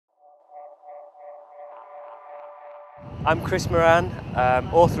I'm Chris Moran,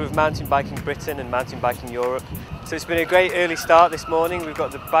 author of Mountain Biking Britain and Mountain Biking Europe. So it's been a great early start this morning. We've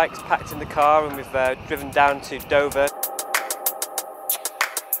got the bikes packed in the car and we've driven down to Dover.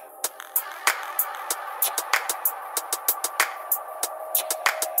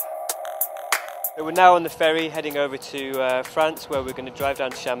 So we're now on the ferry heading over to France, where we're going to drive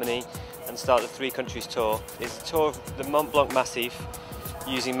down to Chamonix and start the Three Countries tour. It's a tour of the Mont Blanc Massif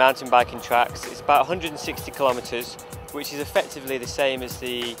using mountain biking tracks. It's about 160 kilometres, which is effectively the same as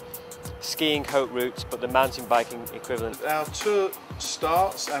the skiing haute route, but the mountain biking equivalent. Our tour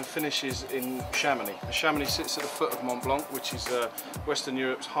starts and finishes in Chamonix. Chamonix sits at the foot of Mont Blanc, which is Western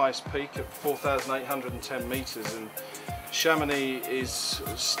Europe's highest peak at 4,810 metres. And Chamonix is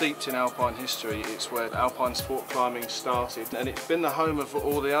steeped in alpine history. It's where alpine sport climbing started, and it's been the home of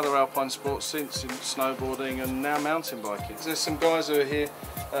all the other alpine sports since, in snowboarding and now mountain biking. There's some guys who are here,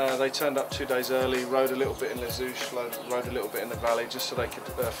 they turned up 2 days early, rode a little bit in Les Ouches, rode a little bit in the valley, just so they could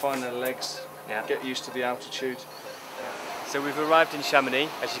find their legs, get used to the altitude. So we've arrived in Chamonix.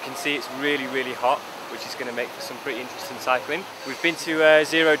 As you can see, it's really, really hot, which is going to make for some pretty interesting cycling. We've been to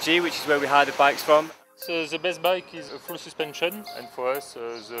Zero G, which is where we hired the bikes from. So the best bike is a full suspension, and for us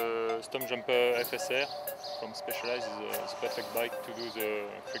the Stomp Jumper FSR from Specialized is the perfect bike to do the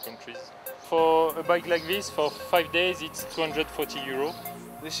 3 countries. For a bike like this, for 5 days it's €240.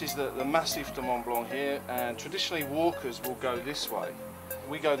 This is the Massif de Mont Blanc here, and traditionally walkers will go this way.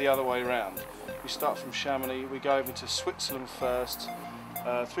 We go the other way around. We start from Chamonix, we go over to Switzerland first,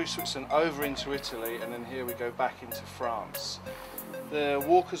 through Switzerland over into Italy, and then here we go back into France. The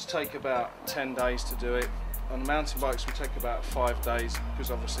walkers take about 10 days to do it. On mountain bikes we take about 5 days,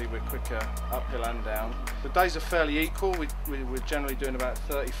 because obviously we're quicker uphill and down. The days are fairly equal. We're generally doing about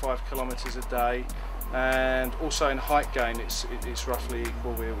 35 kilometres a day, and also in height gain it's roughly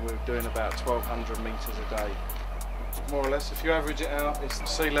equal. We're doing about 1,200 metres a day. More or less, if you average it out, it's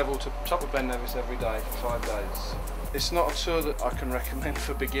sea level to top of Ben Nevis every day for 5 days. It's not a tour that I can recommend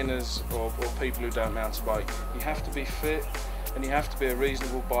for beginners or people who don't mountain bike. You have to be fit and you have to be a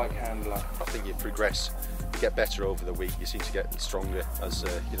reasonable bike handler. I think you progress, you get better over the week, you seem to get stronger as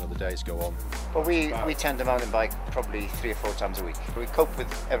you know, the days go on. Well, we tend to mountain bike probably 3 or 4 times a week. We cope with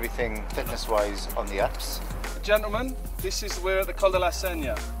everything fitness-wise on the Alps. Gentlemen, we're at the Col de la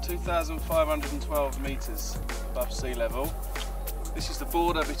Seigne, 2,512 metres above sea level. This is the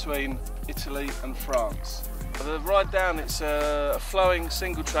border between Italy and France. The ride down, it's a flowing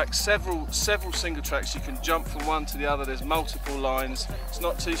single track, several single tracks. You can jump from one to the other. There's multiple lines. It's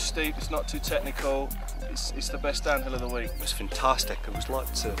not too steep, it's not too technical. It's the best downhill of the week. It was fantastic. There was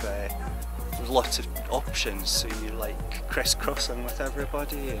lots of options, so you like crisscrossing with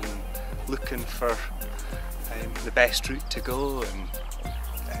everybody and looking for the best route to go, and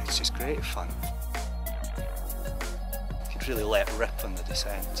it's just great fun. You could really let rip on the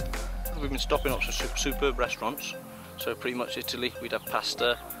descent. We've been stopping up some superb restaurants, so pretty much Italy we'd have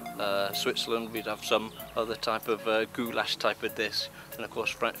pasta, Switzerland we'd have some other type of goulash type of dish, and of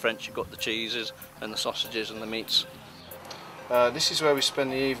course French you've got the cheeses and the sausages and the meats. This is where we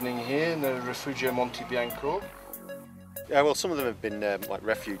spend the evening here in the Refugio Monte Bianco. Yeah, well, some of them have been like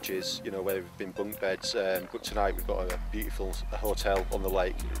refuges, you know, where they've been bunk beds, but tonight we've got a beautiful hotel on the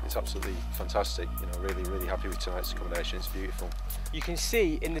lake. It's absolutely fantastic, you know, really happy with tonight's accommodation. It's beautiful. You can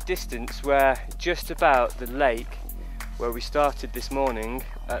see in the distance where just about the lake where we started this morning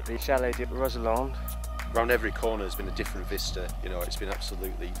at the Chalet de Roselande. Around every corner has been a different vista, you know, it's been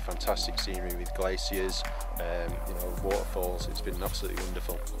absolutely fantastic scenery with glaciers, you know, waterfalls. It's been absolutely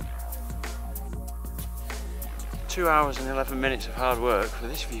wonderful. 2 hours and 11 minutes of hard work for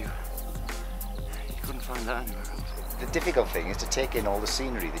this view. You couldn't find that anywhere else. The difficult thing is to take in all the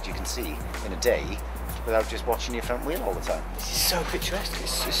scenery that you can see in a day without just watching your front wheel all the time. This is so picturesque,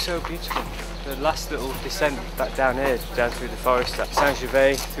 it's just so beautiful. The last little descent back down here, down through the forest at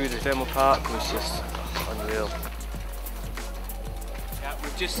Saint-Gervais, through the thermal park, was just unreal. Yeah,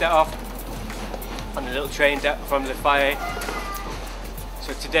 we've just set off on a little train from Le Fayet.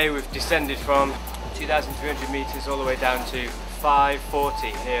 So today we've descended from 2,300 metres all the way down to 540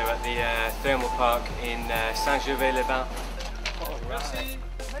 here at the thermal park in Saint-Gervais-les-Bains.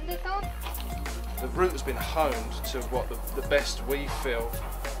 The route has been honed to what the best we feel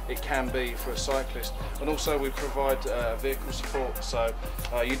it can be for a cyclist, and also we provide vehicle support, so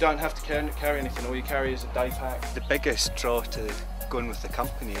you don't have to carry anything. All you carry is a day pack. The biggest draw to going with the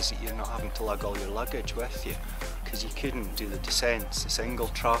company is that you're not having to lug all your luggage with you, because you couldn't do the descents, the single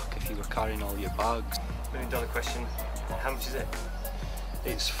track, if you were carrying all your bags. $1 million question, how much is it?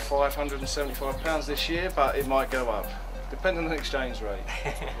 It's £575 this year, but it might go up. Depending on the exchange rate.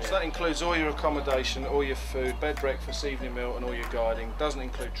 So that includes all your accommodation, all your food, bed, breakfast, evening meal and all your guiding. Doesn't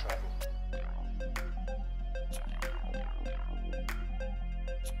include travel.